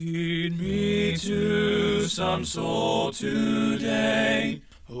Lead me to some soul today.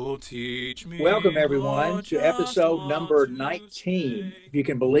 Oh, teach me. Welcome, everyone, to just episode what number to 19, say. if you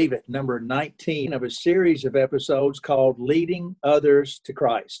can believe it, number 19 of a series of episodes called Leading Others to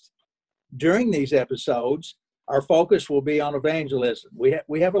Christ. During these episodes, our focus will be on evangelism.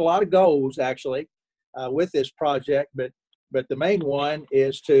 We have a lot of goals, actually, with this project, but the main one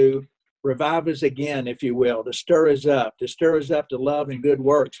is to revive us again, if you will, to stir us up to love and good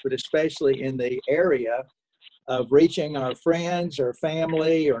works, but especially in the area of reaching our friends or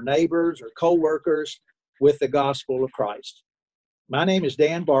family or neighbors or co-workers with the gospel of Christ. My name is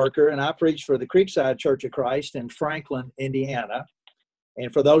Dan Barker, and I preach for the Creekside Church of Christ in Franklin, Indiana.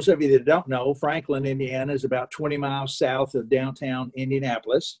 And for those of you that don't know, Franklin, Indiana is about 20 miles south of downtown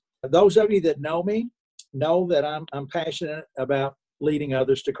Indianapolis. Those of you that know me know that I'm passionate about leading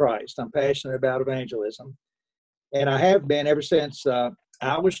others to Christ. I'm passionate about evangelism. And I have been ever since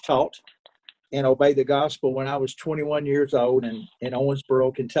I was taught and obeyed the gospel when I was 21 years old in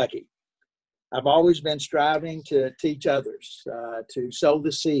Owensboro, Kentucky. I've always been striving to teach others, to sow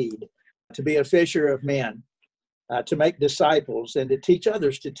the seed, to be a fisher of men, to make disciples, and to teach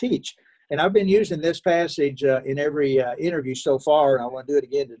others to teach. And I've been using this passage in every interview so far, and I want to do it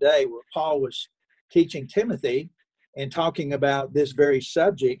again today, where Paul was teaching Timothy and talking about this very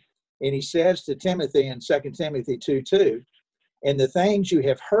subject. And he says to Timothy in 2 Timothy 2:2, "And the things you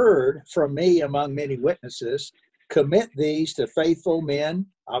have heard from me among many witnesses, commit these to faithful men,"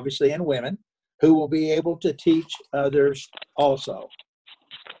 obviously, and women, "who will be able to teach others also."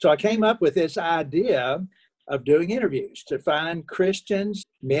 So I came up with this idea of doing interviews to find Christians,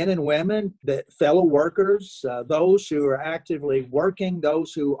 men and women, that fellow workers, those who are actively working,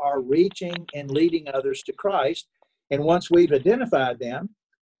 those who are reaching and leading others to Christ. And once we've identified them,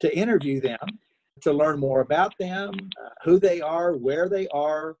 to interview them, to learn more about them, who they are, where they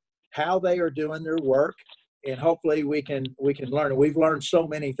are, how they are doing their work, and hopefully we can learn. We've learned so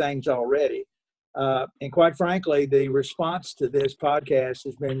many things already. And quite frankly, the response to this podcast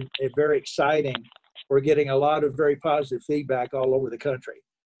has been very exciting. We're getting a lot of very positive feedback all over the country.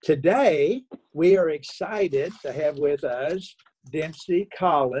 Today, we are excited to have with us Dempsey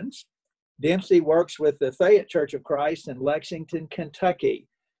Collins. Dempsey works with the Fayette Church of Christ in Lexington, Kentucky.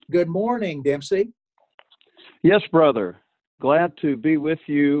 Good morning, Dempsey. Yes, brother. Glad to be with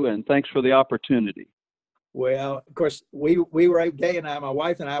you, and thanks for the opportunity. Well, of course, we were, Day and I, my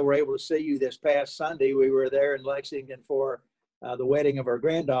wife and I, were able to see you this past Sunday. We were there in Lexington for the wedding of our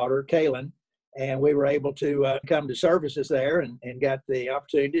granddaughter, Kaylin, and we were able to come to services there and got the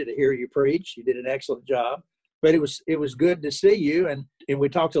opportunity to hear you preach. You did an excellent job. But it was good to see you, and we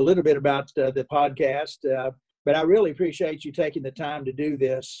talked a little bit about the podcast, but I really appreciate you taking the time to do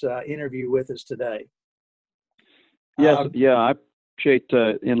this interview with us today. Yes, I appreciate,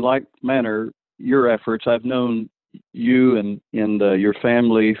 in like manner, your efforts. I've known you and your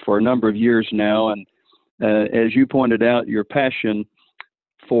family for a number of years now, and as you pointed out, your passion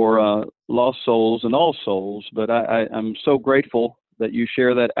for lost souls and all souls. But I'm so grateful that you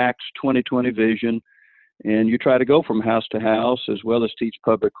share that Acts 2020 vision, and you try to go from house to house as well as teach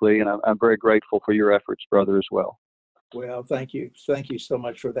publicly, and I'm very grateful for your efforts, brother, as well. Well, thank you. Thank you so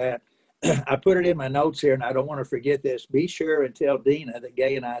much for that. I put it in my notes here, and I don't want to forget this. Be sure and tell Dina that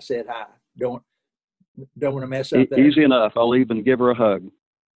Gay and I said hi. Don't want to mess up that. Easy enough. I'll even give her a hug.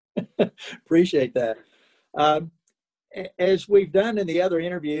 Appreciate that. As we've done in the other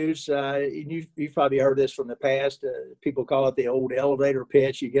interviews, you've probably heard this from the past. People call it the old elevator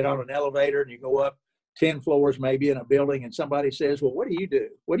pitch. You get on an elevator and you go up 10 floors maybe in a building, and somebody says, "Well, what do you do?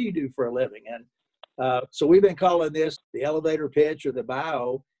 What do you do for a living?" And so we've been calling this the elevator pitch or the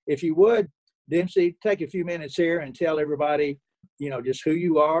bio. If you would, Dempsey, take a few minutes here and tell everybody, just who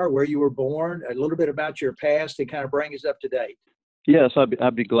you are, where you were born, a little bit about your past, and kind of bring us up to date. Yes,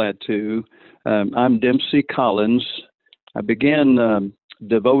 I'd be glad to. I'm Dempsey Collins. I began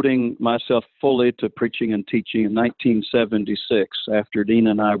devoting myself fully to preaching and teaching in 1976 after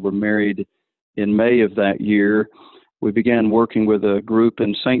Dina and I were married in May of that year. We began working with a group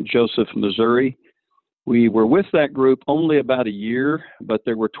in St. Joseph, Missouri. We were with that group only about a year, but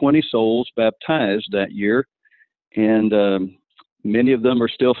there were 20 souls baptized that year, and many of them are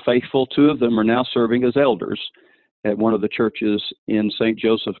still faithful. 2 of them are now serving as elders at one of the churches in St.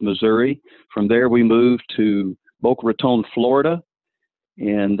 Joseph, Missouri. From there, we moved to Boca Raton, Florida,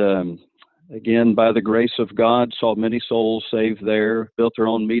 and again, by the grace of God, saw many souls saved there, built our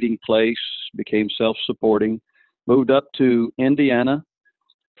own meeting place, became self-supporting, moved up to Indiana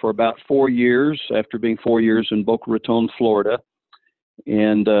for about 4 years after being 4 years in Boca Raton, Florida,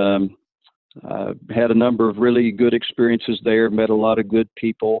 and Had a number of really good experiences there, met a lot of good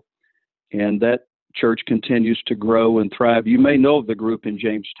people, and that church continues to grow and thrive. You may know of the group in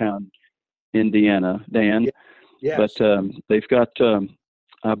Jamestown, Indiana, Dan, Yes. but they've got,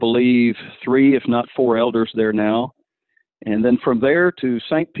 I believe, 3, if not 4 elders there now. And then from there to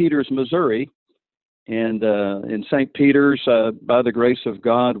St. Peters, Missouri. And in St. Peters, by the grace of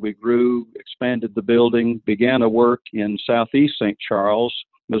God, we grew, expanded the building, began a work in southeast St. Charles,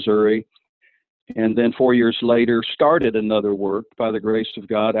 Missouri, and then 4 years later started another work by the grace of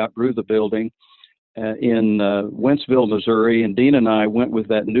God, outgrew the building in Wentzville, Missouri. And Dean and I went with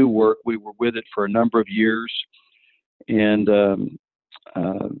that new work. We were with it for a number of years, and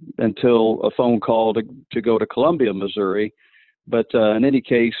until a phone call to go to Columbia, Missouri. But in any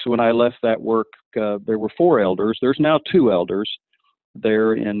case, when I left that work, there were 4 elders. There's now 2 elders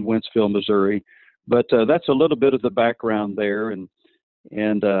there in Wentzville, Missouri. But that's a little bit of the background there, and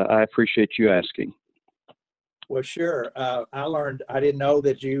I appreciate you asking. Well, sure. I didn't know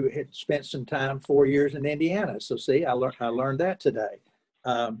that you had spent some time, 4 years in Indiana. So see, I learned that today.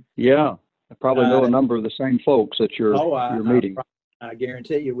 Yeah, I probably know a number of the same folks that you're meeting. I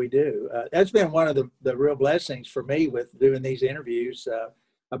guarantee you we do. That's been one of the real blessings for me with doing these interviews.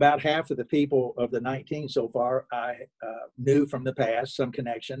 About half of the people of the 19 so far I knew from the past, some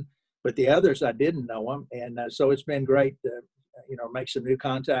connection, but the others I didn't know them. And so it's been great to, make some new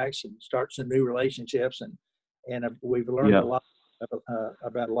contacts and start some new relationships. And we've learned a lot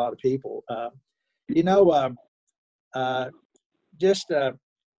about a lot of people. Just to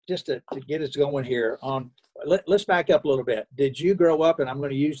get us going here let's back up a little bit. Did you grow up, and I'm going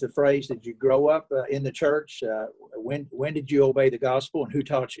to use the phrase, did you grow up in the church? When did you obey the gospel, and who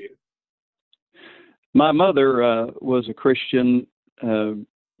taught you? My mother was a Christian,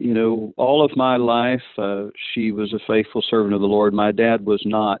 all of my life. She was a faithful servant of the Lord. My dad was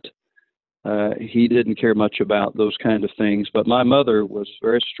not. He didn't care much about those kind of things, but my mother was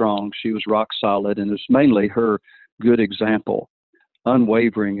very strong. She was rock solid, and it's mainly her good example,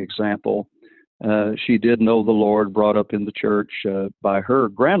 unwavering example. She did know the Lord, brought up in the church by her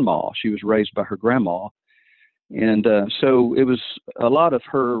grandma. She was raised by her grandma. And so it was a lot of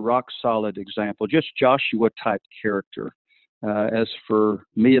her rock solid example, just Joshua type character. As for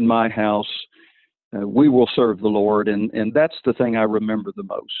me and my house, we will serve the Lord. And that's the thing I remember the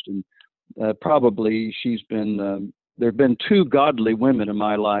most. And probably there have been 2 godly women in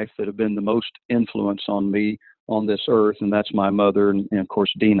my life that have been the most influence on me on this earth. And that's my mother and of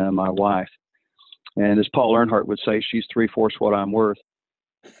course, Dina, my wife. And as Paul Earnhardt would say, she's 3/4 what I'm worth.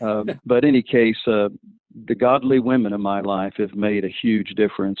 But in any case, the godly women in my life have made a huge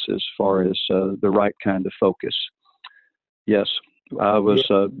difference as far as the right kind of focus. Yes, I was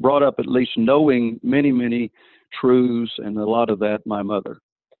brought up at least knowing many, many truths, and a lot of that my mother.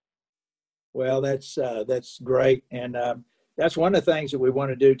 Well, that's great. And that's one of the things that we want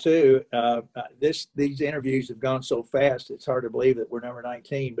to do too. These interviews have gone so fast, it's hard to believe that we're number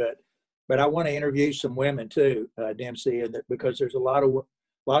 19, but I want to interview some women too, Dempsey, because there's a lot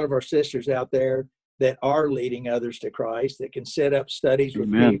of our sisters out there that are leading others to Christ, that can set up studies with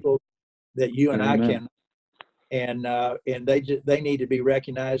people that you and I can, and they need to be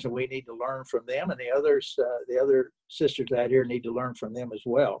recognized, and we need to learn from them, and the other sisters out here need to learn from them as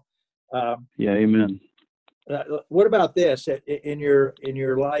well. Amen. What about this in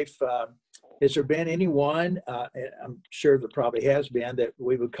your life? Has there been anyone, I'm sure there probably has been, that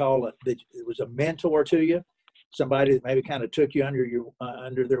we would call that it was a mentor to you, somebody that maybe kind of took you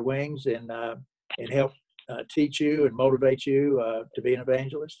under their wings and helped teach you and motivate you to be an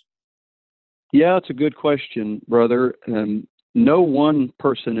evangelist? Yeah, it's a good question, brother. No one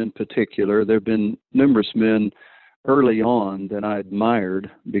person in particular. There have been numerous men early on that I admired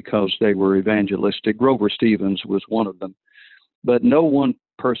because they were evangelistic. Grover Stevens was one of them, but no one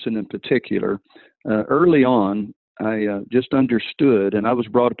person in particular. Early on, I just understood, and I was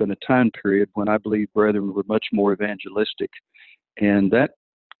brought up in a time period when I believe brethren were much more evangelistic, and that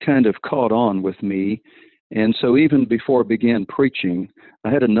kind of caught on with me. And so even before I began preaching, I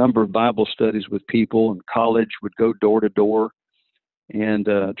had a number of Bible studies with people, and college would go door to door and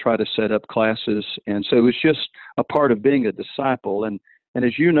try to set up classes. And so it was just a part of being a disciple. And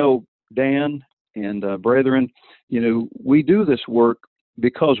as you know, Dan and brethren, we do this work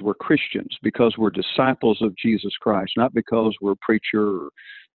because we're Christians, because we're disciples of Jesus Christ, not because we're a preacher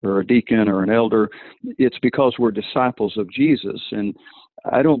or a deacon or an elder. It's because we're disciples of Jesus. And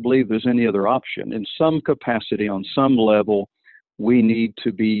I don't believe there's any other option. In some capacity, on some level, we need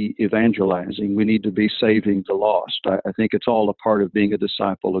to be evangelizing. We need to be saving the lost. I think it's all a part of being a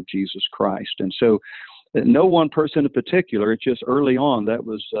disciple of Jesus Christ. And so no one person in particular, it's just early on, that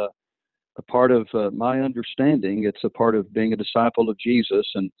was a part of my understanding. It's a part of being a disciple of Jesus.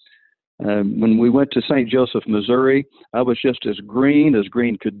 And when we went to St. Joseph, Missouri, I was just as green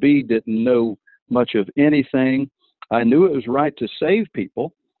could be, didn't know much of anything. I knew it was right to save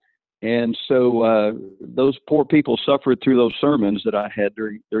people. And so those poor people suffered through those sermons that I had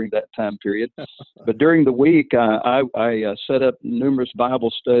during that time period. But during the week, I set up numerous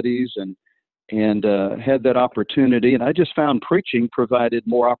Bible studies and had that opportunity. And I just found preaching provided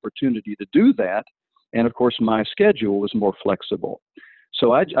more opportunity to do that. And of course, my schedule was more flexible.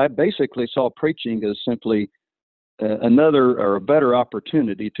 So I basically saw preaching as simply another or a better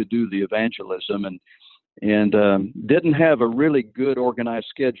opportunity to do the evangelism, and didn't have a really good organized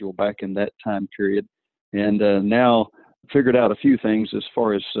schedule back in that time period, and now figured out a few things as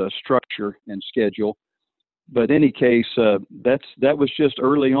far as structure and schedule. But in any case, that was just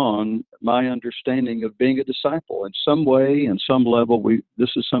early on my understanding of being a disciple. In some way, in some level,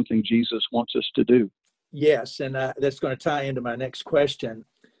 this is something Jesus wants us to do. Yes, and that's going to tie into my next question.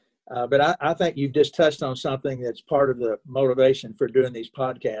 But I think you've just touched on something that's part of the motivation for doing these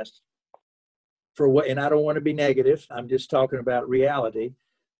podcasts. And I don't want to be negative. I'm just talking about reality.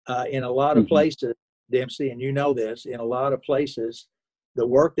 In a lot of places, Dempsey, and you know this, in a lot of places, the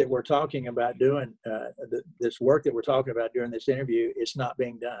work that we're talking about doing, this work that we're talking about during this interview, is not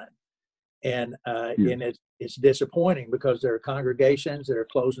being done. And it's disappointing because there are congregations that are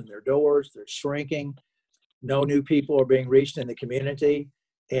closing their doors, they're shrinking, no new people are being reached in the community.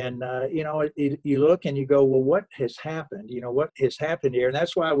 And, you look and you go, well, what has happened? What has happened here? And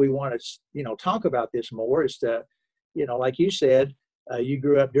that's why we want to, talk about this more, is to, like you said, you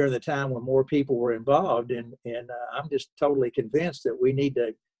grew up during the time when more people were involved. And I'm just totally convinced that we need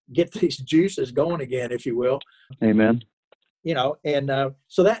to get these juices going again, if you will. Amen.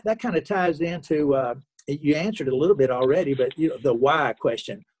 So that kind of ties into, you answered it a little bit already, but the why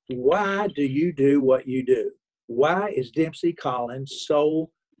question. Why do you do what you do? Why is Dempsey Collins so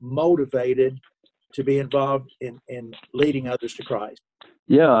motivated to be involved in leading others to Christ?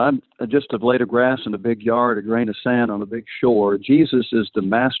 Yeah, I'm just a blade of grass in a big yard, a grain of sand on a big shore. Jesus is the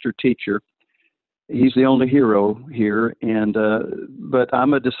master teacher. He's the only hero here, but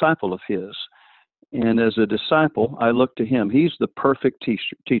I'm a disciple of his. And as a disciple, I look to him. He's the perfect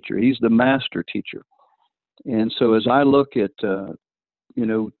teacher. He's the master teacher. And so as I look at,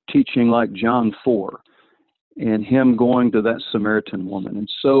 teaching like John 4, and him going to that Samaritan woman, and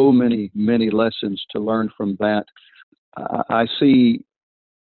so many, many lessons to learn from that, I see,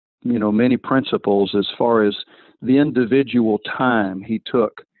 many principles as far as the individual time he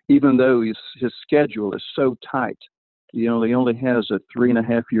took, even though his schedule is so tight. He only has a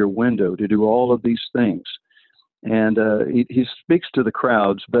 3.5-year window to do all of these things. And he speaks to the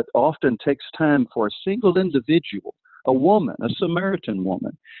crowds, but often takes time for a single individual, a woman, a Samaritan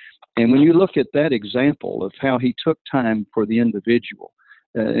woman. And when you look at that example of how he took time for the individual,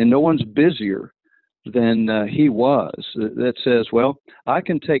 and no one's busier than he was, that says, well, I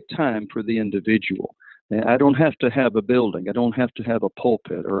can take time for the individual. I don't have to have a building. I don't have to have a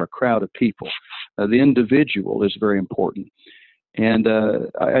pulpit or a crowd of people. The individual is very important. And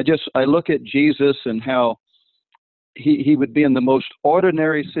I look at Jesus and how he would be in the most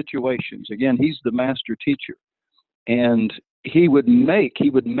ordinary situations. Again, he's the master teacher. And he would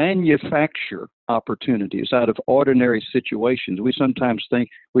manufacture opportunities out of ordinary situations. We sometimes think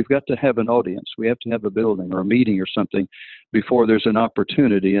we've got to have an audience. We have to have a building or a meeting or something before there's an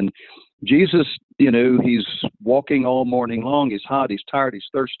opportunity. And Jesus, he's walking all morning long. He's hot. He's tired. He's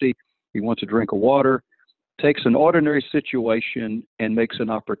thirsty. He wants a drink of water. Takes an ordinary situation and makes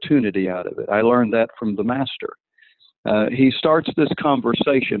an opportunity out of it. I learned that from the master. He starts this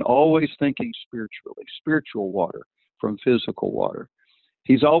conversation always thinking spiritually, spiritual water from physical water.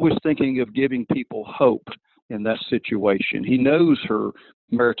 He's always thinking of giving people hope in that situation. He knows her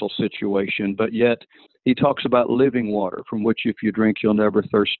marital situation, but yet he talks about living water from which if you drink, you'll never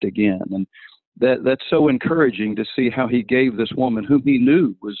thirst again. And that's so encouraging to see how he gave this woman whom he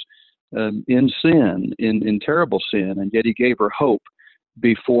knew was in sin, in terrible sin, and yet he gave her hope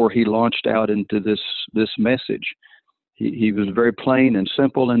before he launched out into this message. He was very plain and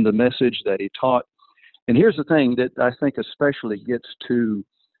simple in the message that he taught. And here's the thing that I think especially gets to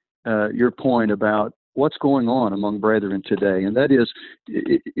your point about what's going on among brethren today, and that is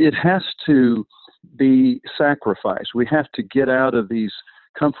it has to be sacrifice. We have to get out of these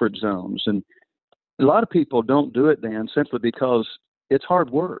comfort zones. And a lot of people don't do it, Dan, simply because it's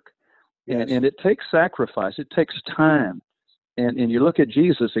hard work. Yes. And it takes sacrifice. It takes time. And you look at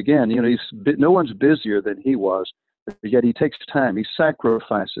Jesus again, no one's busier than he was, but yet he takes time. He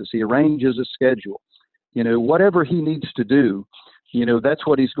sacrifices. He arranges a schedule. Whatever he needs to do That's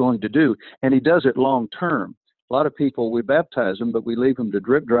what he's going to do. And he does it long term. A lot of people, we baptize them, but we leave them to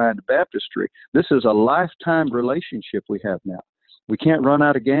drip dry in the baptistry. This is a lifetime relationship we have now. We can't run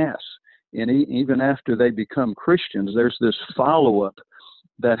out of gas. And even after they become Christians, there's this follow-up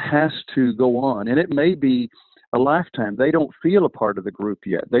that has to go on. And it may be a lifetime. They don't feel a part of the group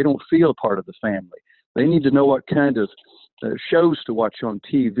yet. They don't feel a part of the family. They need to know what kind of shows to watch on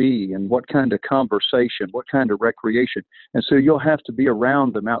TV and what kind of conversation, what kind of recreation. And so you'll have to be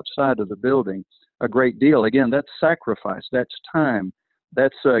around them outside of the building a great deal. Again, that's sacrifice. That's time.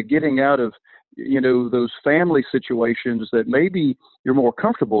 That's getting out of, those family situations that maybe you're more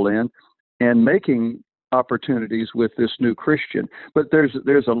comfortable in and making opportunities with this new Christian. But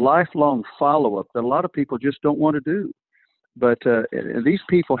there's a lifelong follow-up that a lot of people just don't want to do. But these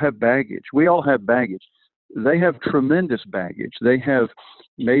people have baggage. We all have baggage. They have tremendous baggage. They have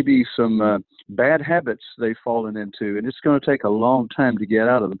maybe some bad habits they've fallen into, and it's going to take a long time to get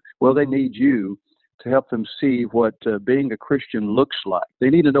out of them. Well, they need you to help them see what being a Christian looks like. They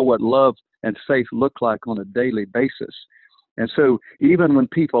need to know what love and faith look like on a daily basis. And so even when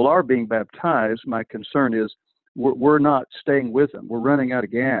people are being baptized, my concern is we're not staying with them. We're running out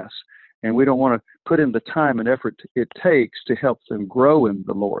of gas, and we don't want to put in the time and effort it takes to help them grow in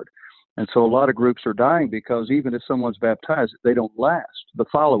the Lord. And so a lot of groups are dying because even if someone's baptized, they don't last. The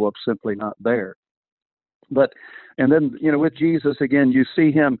follow-up's simply not there. And then, with Jesus, again, you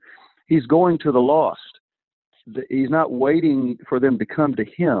see him, he's going to the lost. He's not waiting for them to come to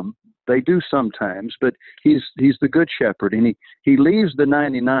him. They do sometimes, but he's the good shepherd, and he leaves the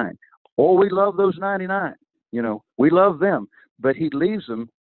 99. Oh, we love those 99. We love them, but he leaves them.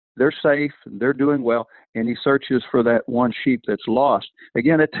 They're safe, and they're doing well, and he searches for that one sheep that's lost.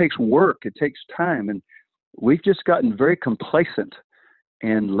 Again, it takes work. It takes time, and we've just gotten very complacent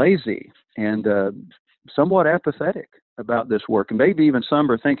and lazy and somewhat apathetic about this work. And maybe even some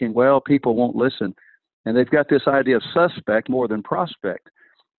are thinking, well, people won't listen, and they've got this idea of suspect more than prospect.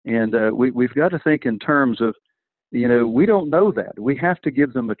 And we've got to think in terms of, we don't know that. We have to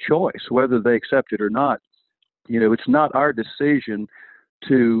give them a choice, whether they accept it or not. It's not our decision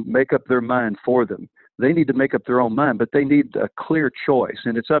to make up their mind for them. They need to make up their own mind, but they need a clear choice,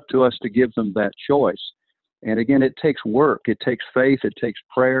 and it's up to us to give them that choice. And again, it takes work, it takes faith, it takes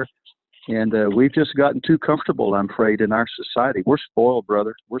prayer, and we've just gotten too comfortable, I'm afraid, in our society. We're spoiled,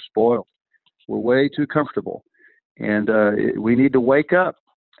 brother. We're spoiled. We're way too comfortable, and we need to wake up.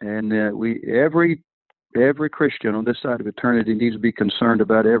 And every Christian on this side of eternity needs to be concerned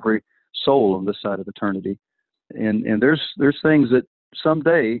about every soul on this side of eternity. And there's things that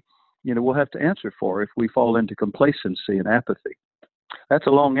someday, we'll have to answer for if we fall into complacency and apathy. That's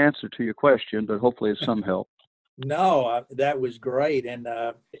a long answer to your question, but hopefully it's some help. No, that was great. And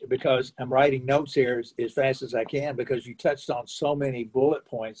because I'm writing notes here as fast as I can, because you touched on so many bullet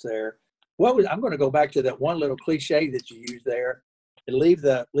points there. I'm going to go back to that one little cliche that you used there. Leave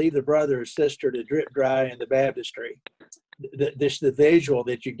the brother or sister to drip dry in the baptistry. The visual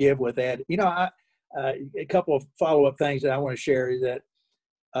that you give with that. A couple of follow-up things that I want to share is that,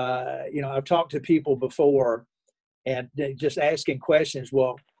 I've talked to people before and just asking questions.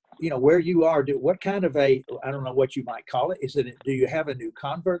 Well, where you are, what kind of I don't know what you might call it. Do you have a new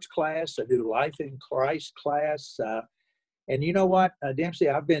converts class, a new life in Christ class? And you know what, Dempsey,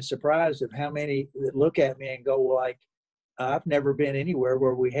 I've been surprised of how many that look at me and go like, I've never been anywhere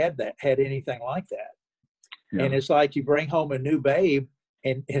where we had anything like that. Yeah. And it's like you bring home a new babe,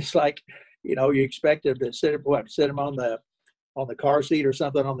 and it's like, you expect them to sit them on the car seat or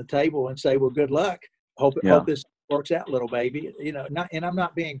something on the table and say, well, good luck. Hope this works out, little baby. And I'm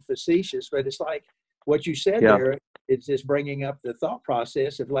not being facetious, but it's like what you said there. It's just bringing up the thought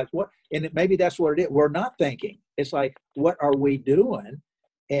process of like what, and maybe that's what it is. We're not thinking. It's like, what are we doing?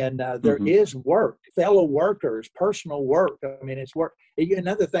 And there is work, fellow workers, personal work. I mean, it's work.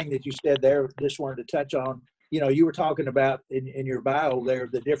 Another thing that you said there, just wanted to touch on, you were talking about in your bio there,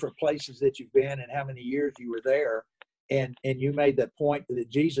 the different places that you've been and how many years you were there. And you made that point that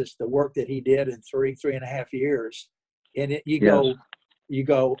Jesus, the work that he did in 3.5 years. And you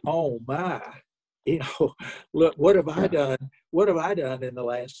go, oh my, look, what have I done? What have I done in the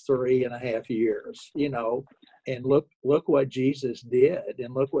last 3.5 years? And look what Jesus did,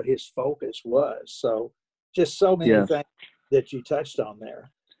 and look what his focus was. So just so many things that you touched on there.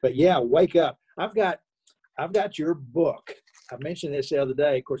 But yeah, wake up. I've got your book. I mentioned this the other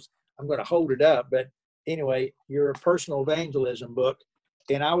day. Of course, I'm going to hold it up, but anyway, your personal evangelism book.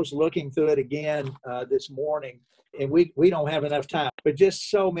 And I was looking through it again this morning, and we don't have enough time, but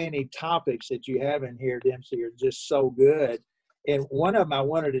just so many topics that you have in here, Dempsey, are just so good. And one of them I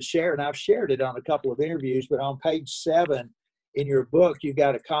wanted to share, and I've shared it on a couple of interviews, but on page 7, in your book, you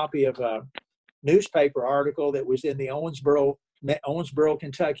got a copy of a newspaper article that was in the Owensboro,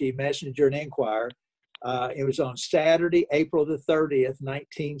 Kentucky Messenger and Enquirer. It was on Saturday, April the 30th,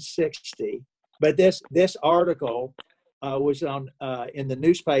 1960. But this article was in the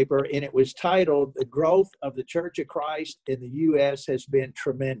newspaper, and it was titled, "The Growth of the Church of Christ in the U.S. has been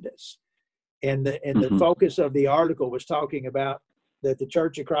tremendous." And the focus of the article was talking about that the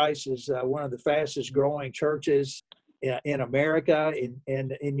Church of Christ is one of the fastest growing churches in America.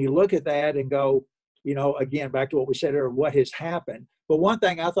 And you look at that and go, again, back to what we said earlier, what has happened. But one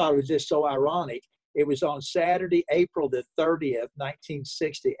thing I thought was just so ironic, it was on Saturday, April the 30th,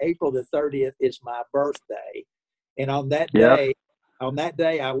 1960. April the 30th is my birthday. And on that day,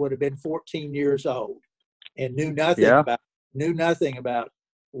 I would have been 14 years old and knew nothing about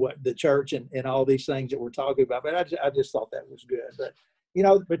what the church and all these things that we're talking about. But I just thought that was good. But,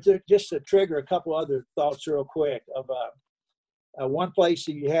 just to trigger a couple other thoughts real quick of one place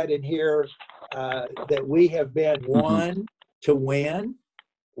that you had in here that we have been won to win.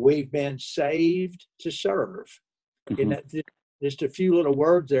 We've been saved to serve. And that's just a few little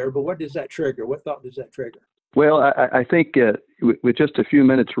words there, but what does that trigger? What thought does that trigger? Well, I think with just a few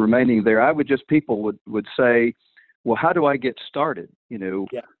minutes remaining there, people would say, well, how do I get started?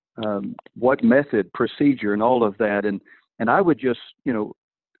 What method, procedure, and all of that. And I would just, of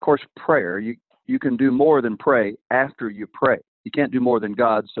course, prayer. You can do more than pray after you pray. You can't do more than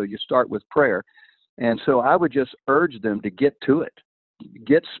God, so you start with prayer. And so I would just urge them to get to it.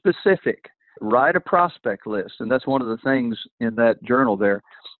 Get specific. Write a prospect list. And that's one of the things in that journal there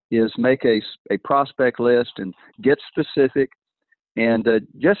is make a prospect list and get specific and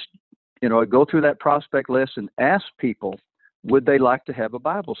just, go through that prospect list and ask people, would they like to have a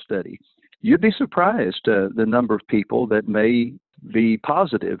Bible study? You'd be surprised the number of people that may be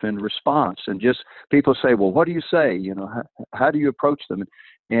positive in response. And just people say, well, what do you say? How do you approach them?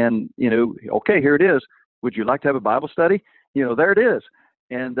 And, okay, here it is. Would you like to have a Bible study? There it is.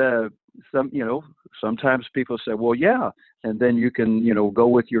 And sometimes people say, well, yeah. And then you can, go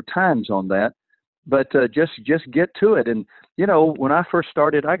with your times on that. But just get to it. And, when I first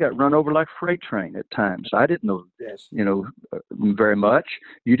started, I got run over like a freight train at times. I didn't know, very much.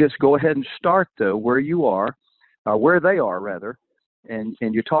 You just go ahead and start, though, where you are, where they are, rather. And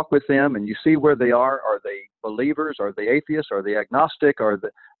you talk with them and you see where they are. Are they believers? Are they atheists? Are they agnostic?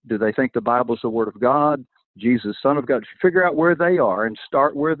 Do they think the Bible is the Word of God, Jesus, Son of God? Figure out where they are and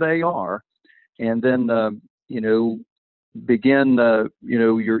start where they are. And then, begin,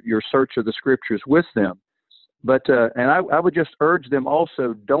 your search of the Scriptures with them. But, and I would just urge them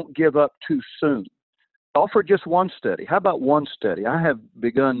also, don't give up too soon. Offer just one study. How about one study? I have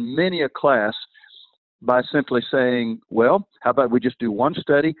begun many a class by simply saying, well, how about we just do one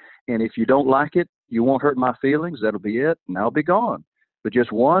study, and if you don't like it, you won't hurt my feelings, that'll be it, and I'll be gone. But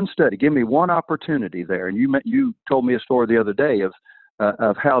just one study. Give me one opportunity there. And you told me a story the other day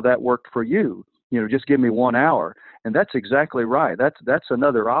of how that worked for you. Just give me 1 hour. And that's exactly right. That's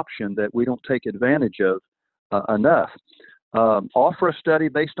another option that we don't take advantage of enough. Offer a study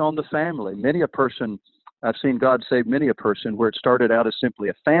based on the family. I've seen God save many a person where it started out as simply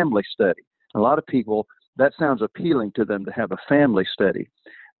a family study. A lot of people, that sounds appealing to them to have a family study.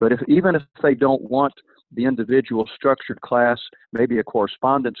 But even if they don't want the individual structured class, maybe a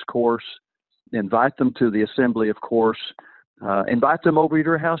correspondence course, invite them to the assembly, of course. Invite them over to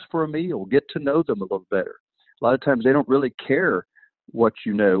your house for a meal. Get to know them a little better. A lot of times they don't really care what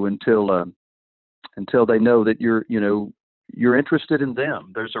you know until they know that you're interested in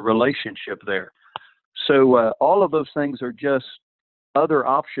them. There's a relationship there. So all of those things are just other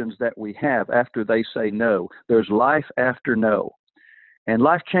options that we have after they say no. There's life after no. And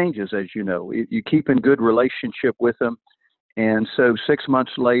life changes, as you know. You keep in good relationship with them. And so 6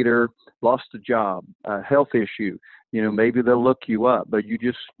 months later, lost a job, a health issue, maybe they'll look you up, but you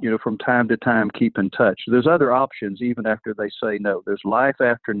just, from time to time, keep in touch. There's other options even after they say no. There's life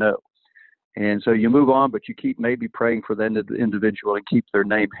after no. And so you move on, but you keep maybe praying for that individual and keep their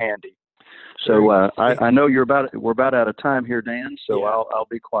name handy. So I know we're about out of time here, Dan, so yeah. I'll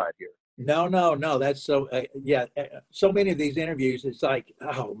be quiet here. No. That's so, so many of these interviews, it's like,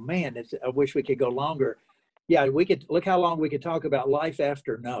 oh man, I wish we could go longer. Yeah, we could look how long we could talk about life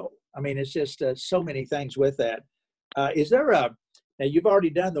after no. I mean, it's just so many things with that. Is there now you've already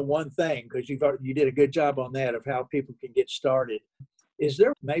done the one thing because you did a good job on that of how people can get started. Is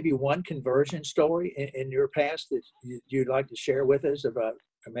there maybe one conversion story in your past that you'd like to share with us about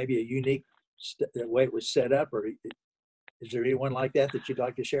maybe a unique way it was set up, or is there anyone like that you'd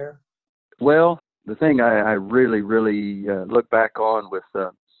like to share? Well, the thing I really, really look back on with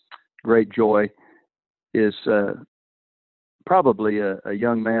great joy is probably a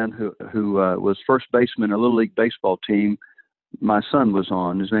young man who was first baseman in a Little League baseball team my son was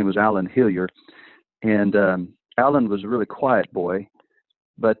on. His name was Alan Hillier. And Alan was a really quiet boy,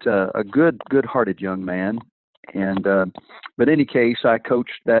 but a good-hearted young man. And but in any case, I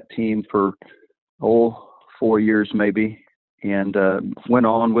coached that team for 4 years maybe, and went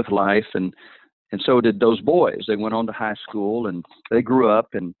on with life. And so did those boys. They went on to high school, and they grew up.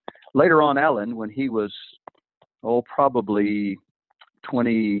 And later on, Alan, when he was probably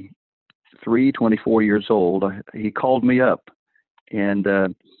 23, 24 years old, he called me up and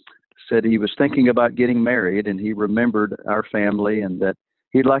said he was thinking about getting married, and he remembered our family and that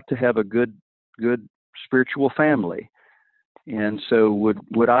he'd like to have a good spiritual family. And so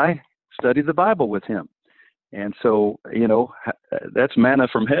would I study the Bible with him? And so, that's manna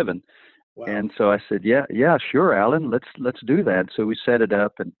from heaven. Wow. And so I said, yeah, sure, Alan, let's do that. So we set it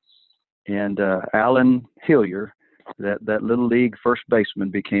up, and Alan Hillier, that Little League first baseman,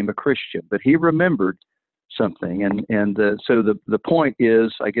 became a Christian, but he remembered something. And so the point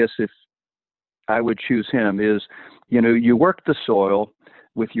is, I guess if I would choose him, is, you work the soil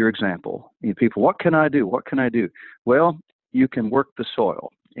with your example. People, what can I do? What can I do? Well, you can work the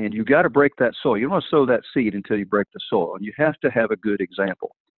soil, and you got to break that soil. You don't want to sow that seed until you break the soil, and you have to have a good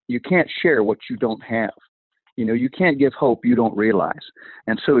example. You can't share what you don't have. You can't give hope you don't realize.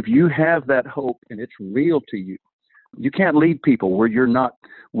 And so if you have that hope and it's real to you, you can't lead people where you're not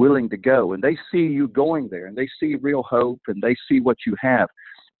willing to go, and they see you going there, and they see real hope, and they see what you have.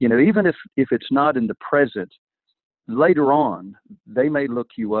 Even if it's not in the present, later on, they may look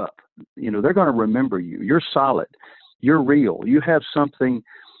you up. They're going to remember you. You're solid. You're real. You have something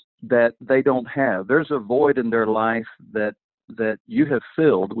that they don't have. There's a void in their life that you have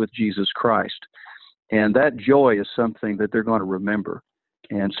filled with Jesus Christ. And that joy is something that they're going to remember.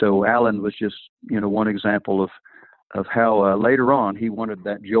 And so Alan was just, one example of how later on he wanted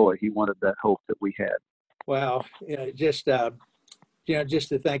that joy. He wanted that hope that we had. Wow. Just to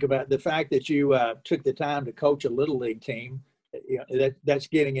think about the fact that you took the time to coach a Little League team, that's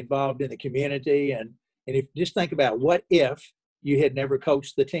getting involved in the community. And if just think about, what if you had never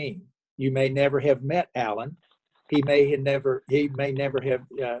coached the team? You may never have met Alan. He may never have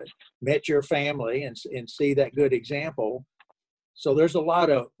met your family and see that good example. So there's a lot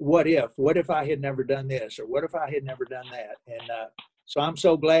of what if I had never done this, or what if I had never done that? And so I'm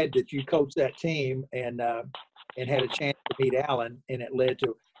so glad that you coached that team and had a chance to meet Alan, and it led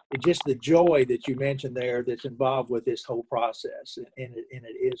to just the joy that you mentioned there that's involved with this whole process. And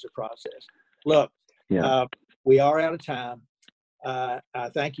it is a process. Look, we are out of time. I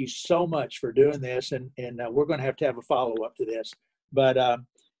thank you so much for doing this, and we're going to have a follow-up to this. But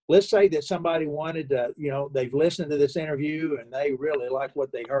let's say that somebody wanted to, they've listened to this interview and they really like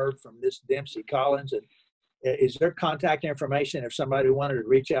what they heard from this Dempsey Collins. And is there contact information if somebody wanted to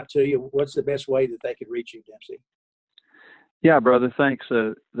reach out to you? What's the best way that they could reach you, Dempsey? Yeah, brother, thanks.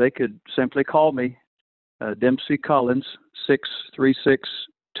 They could simply call me, Dempsey Collins,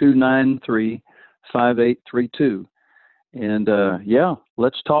 636-293-5832. And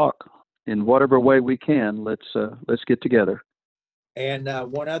let's talk in whatever way we can. Let's get together. And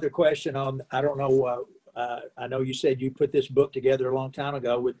one other question on, I don't know, I know you said you put this book together a long time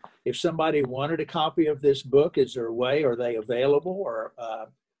ago. If somebody wanted a copy of this book, is there a way? Are they available? Or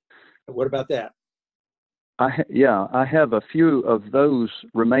what about that? I have a few of those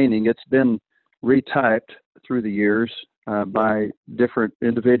remaining. It's been retyped through the years by different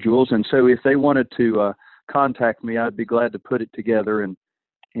individuals. And so if they wanted to contact me, I'd be glad to put it together and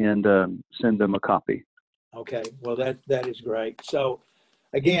send them a copy. Okay, well that is great. So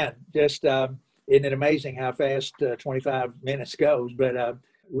again, just isn't it amazing how fast 25 minutes goes? But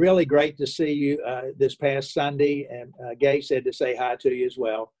really great to see you this past Sunday, and Gay said to say hi to you as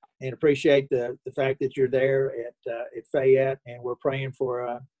well, and appreciate the fact that you're there at Fayette, and we're praying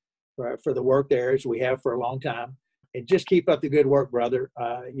for the work there, as we have for a long time. And just keep up the good work, brother.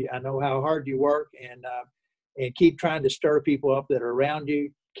 I know how hard you work, and keep trying to stir people up that are around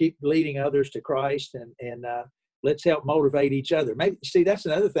you. Keep leading others to Christ, and let's help motivate each other. Maybe, see, that's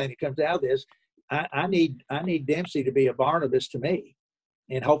another thing that comes out of this. I need Dempsey to be a Barnabas to me,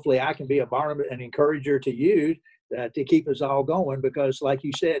 and hopefully I can be a Barnabas, an encourager to you, to keep us all going. Because, like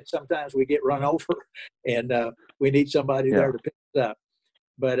you said, sometimes we get run over, and we need somebody there to pick us up.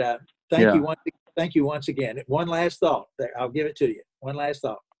 But thank you once again. One last thought. I'll give it to you. One last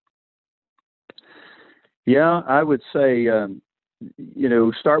thought. Yeah, I would say,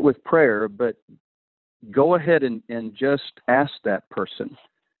 start with prayer, but go ahead and just ask that person.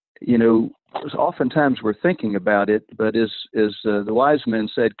 Oftentimes we're thinking about it, but as the wise men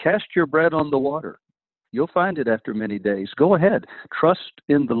said, cast your bread on the water. You'll find it after many days. Go ahead. Trust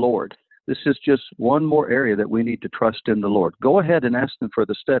in the Lord. This is just one more area that we need to trust in the Lord. Go ahead and ask them for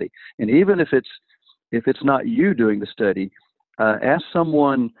the study. And even if it's not you doing the study, ask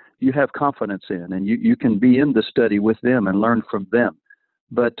someone you have confidence in, and you can be in the study with them and learn from them.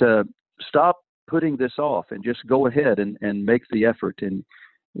 But stop putting this off and just go ahead and make the effort, and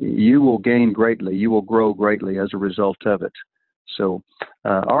you will gain greatly. You will grow greatly as a result of it. So,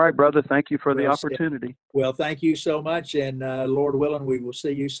 all right, brother, thank you for the opportunity. Well, thank you so much, and Lord willing, we will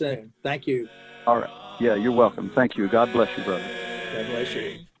see you soon. Thank you. All right. Yeah, you're welcome. Thank you. God bless you, brother. God bless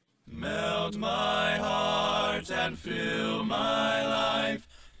you. Melt my heart and fill my life.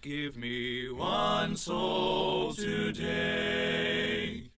 Give me one soul today.